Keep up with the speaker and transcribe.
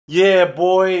Yeah,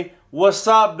 boy. What's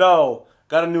up, though?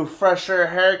 Got a new fresher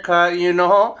haircut, you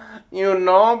know? You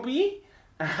know, B?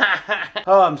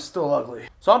 Oh, I'm still ugly.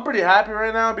 So I'm pretty happy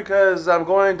right now because I'm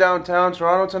going downtown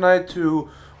Toronto tonight to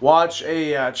watch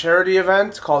a charity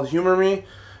event called Humor Me,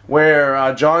 where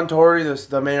TORY,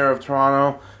 the mayor of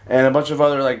Toronto, and a bunch of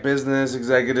other like business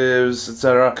executives,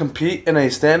 etc., compete in a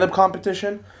stand-up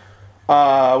competition,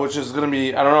 which is gonna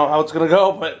be, I don't know how it's gonna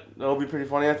go, but it'll be pretty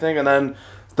funny, I think. And then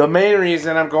the main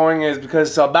reason I'm going is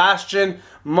because SEBASTIan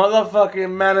motherfucking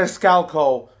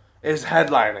MANISCALCO is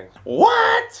headlining.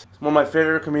 What? One of my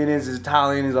favorite comedians. He's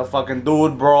Italian. He's a fucking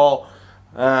dude, bro.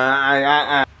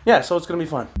 Yeah, so it's gonna be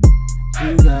fun.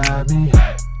 You got me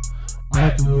all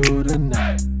through the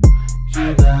night.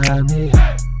 You got me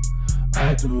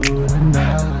all through the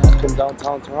night. In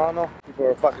downtown Toronto, people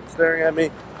are fucking staring at me.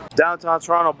 Downtown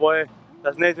Toronto, boy.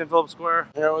 That's Nathan Phillips Square.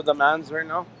 Here with the mans right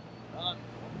now.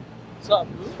 What's up,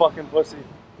 dude? Fucking pussy.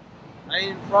 I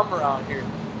ain't from around here.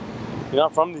 You're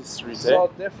not from these streets, It's eh? all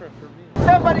different for me.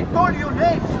 Somebody told you,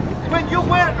 Nate, when you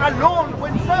were alone,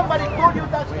 when somebody told you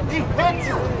that he hates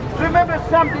you, remember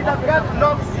something that God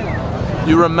loves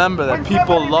you. You remember that When people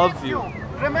somebody love hates you.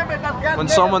 Remember that God When never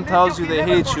someone leaves tells you he they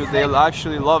never hate you, forsakes they'll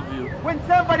actually love you. When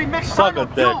somebody makes Suck fun a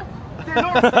of dick. you, the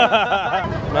Lord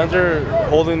Mans are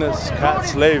holding this cat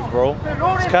slave, bro.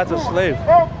 This cat's a slave.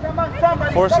 Oh, come on,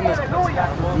 somebody. Forcing this Hallelujah.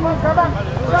 Come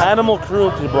on. Animal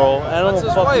cruelty, bro. Animal That's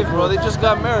his fucking wife, bro. cruelty. They just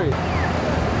got married.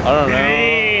 I don't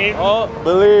know. Oh,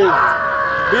 believe.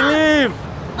 Believe.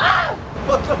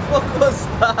 What the fuck was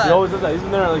that? He always does that. He's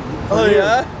been there like. Oh, years.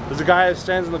 yeah? There's a guy that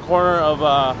stands in the corner of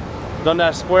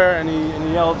Dundas Square and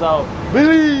he yells out,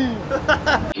 "Believe!"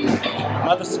 I'm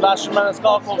at the Sebastian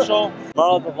Maniscalco show.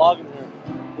 Marlo's vlogging here.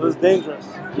 It was dangerous.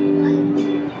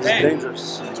 It's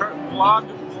dangerous. Vlog.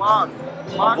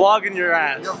 I'm vlogging your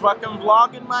ass. You're fucking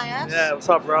vlogging my ass? Yeah, what's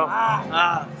up, bro?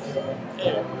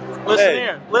 Hey, listen Hey,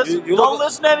 here. Listen. you Don't look-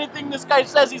 listen to anything this guy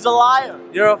says. He's a liar.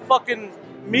 You're a fucking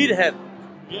meathead.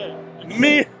 Yeah.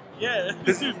 Meat. Yeah.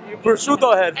 This is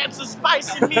prosciutto head. It's a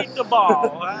spicy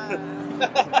meatball.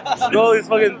 All these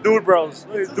fucking dude bros.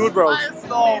 These dude bros.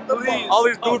 No, please. All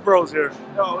these dude bros here.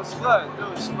 Yo, it's good.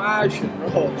 Dude, smash it,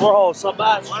 bro. Bro,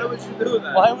 Sebastian. Why would you do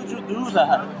that? Why would you do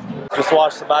that? Just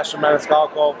watched Sebastian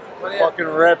Maniscalco. Fucking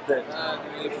ripped it.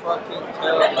 Dude, they fucking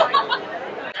killed me.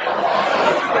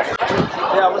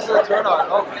 Yeah, what's the turn on?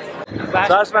 Oh.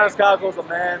 Sebastian Maniscalco's a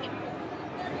man.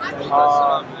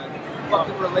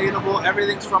 Fucking relatable.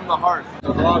 Everything's from the heart.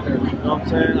 A vlogger. You know what I'm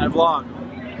saying? I vlog.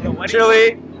 Yo, what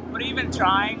Chili. What are you even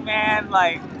trying, man?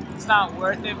 Like, it's not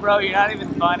worth it, bro. You're not even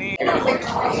funny.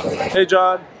 Hey,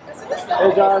 John.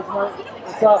 Hey, John.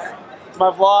 What's up? It's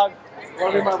my vlog.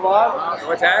 Want to be my vlog?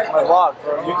 What's that? My vlog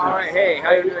for YouTube. Alright, hey,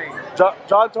 how you doing?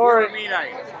 John TORY. Me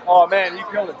night. Oh, man, you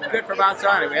killed it. Good for Mount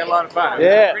Sinai. We had a lot of fun. Yeah.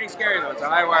 It was pretty scary though. It's a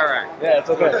high wire act. Yeah, it's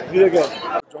okay. You did good.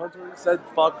 John TORY said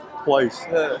fuck twice.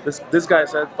 This guy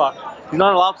said fuck. He's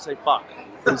not allowed to say fuck.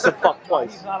 He said fuck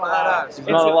twice. He's not allowed. He's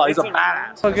not allowed. He's a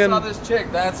badass. I saw this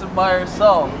chick dancing by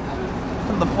herself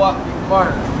in the fucking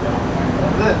park.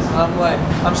 Like this. And I'm like,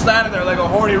 I'm standing there like a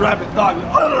horny rabid dog.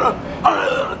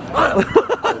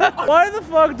 Why the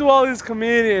fuck do all these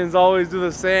comedians always do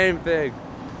the same thing?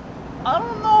 I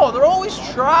don't know. They're always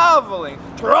traveling.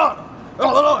 Toronto,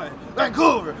 Illinois,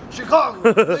 Vancouver,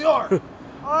 Chicago, New York.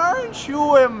 Aren't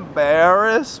you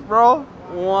embarrassed, bro?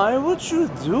 Why would you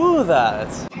do that?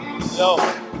 Yo,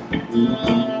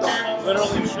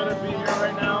 literally shouldn't be here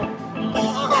right now.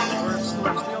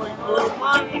 We're stealing food.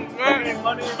 Getting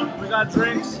money. We got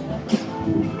drinks. We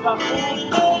got food. We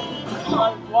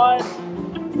got wine.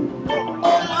 We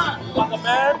got the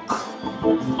man.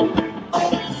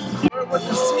 We're with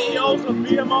the CEOs of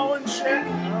BMO and shit.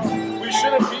 We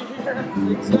shouldn't be here.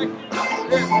 Exactly.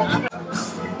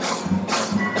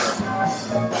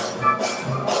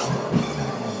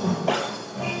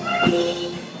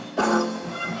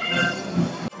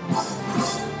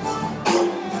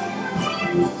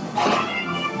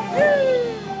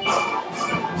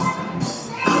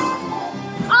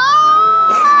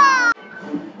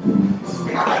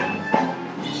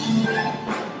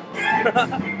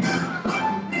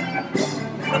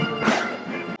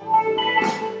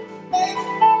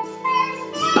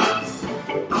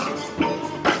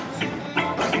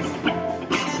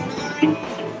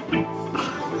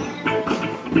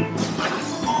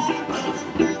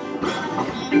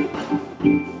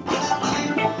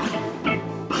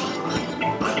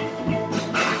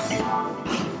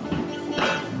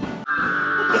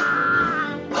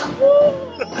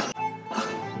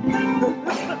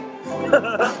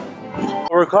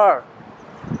 Or a car.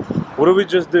 What did we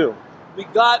just do? We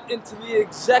got into the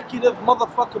executive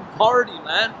motherfucking party,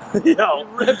 man. Yo.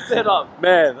 We ripped it up.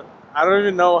 Man, I don't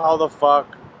even know how the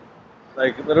fuck.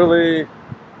 Like, literally,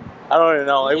 I don't even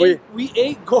know. Like, we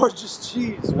ate gorgeous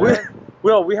cheese, man.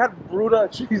 We had Bruta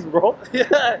cheese, bro. Yeah.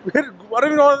 I don't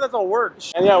even know if that's a word.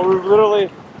 And yeah, we were literally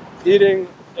eating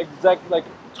like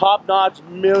top-notch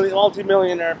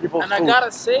multi-millionaire people's food. And I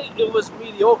gotta say, it was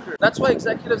mediocre. That's why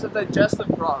executives have digestive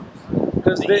problems.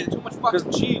 Because they eat too much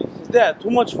fucking cheese. Yeah, too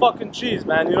much fucking cheese,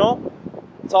 man, you know?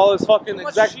 It's all this fucking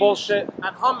exec bullshit.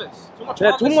 And hummus. Too much hummus.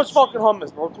 Yeah, too much fucking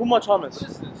hummus, bro. Too much hummus. What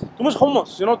is this? Too much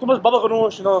hummus, you know? Too much baba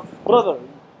ganoush, you know? Brother,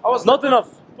 not enough.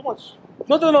 Too much.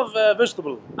 Not enough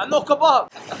vegetable. And no kebab.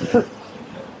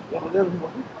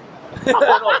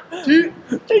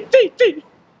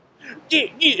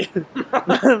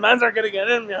 Mans are gonna get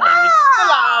in behind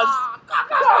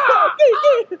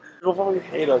me. People fucking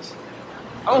hate us.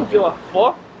 I don't give a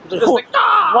fuck. Just like,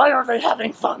 why are they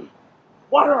having fun?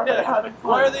 Why are they having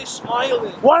fun? Why are they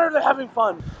smiling? Why are they having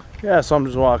fun? Yeah, so I'm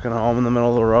just walking home in the middle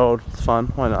of the road. It's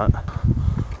fun. Why not?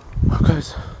 Oh,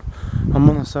 guys, I'm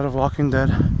on the set of Walking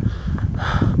Dead.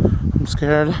 I'm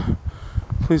scared.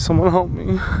 Please, someone help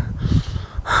me.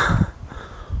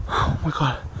 Oh my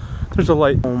god. There's a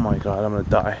light. Oh my god, I'm gonna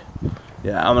die.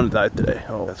 Yeah, I'm gonna die today.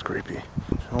 Oh, that's creepy.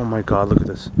 Oh my god, look at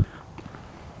this.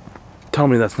 Tell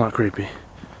me that's not creepy.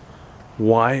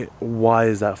 Why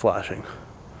is that flashing?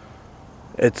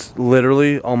 It's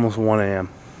literally almost 1 a.m.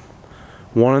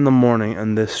 1 in the morning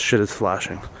and this shit is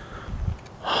flashing.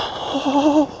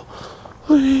 Oh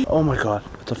my god,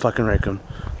 it's a fucking raccoon.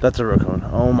 That's a raccoon.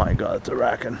 Oh my god, it's a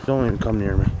raccoon. Don't even come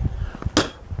near me.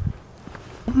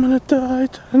 I'm gonna die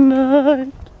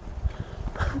tonight.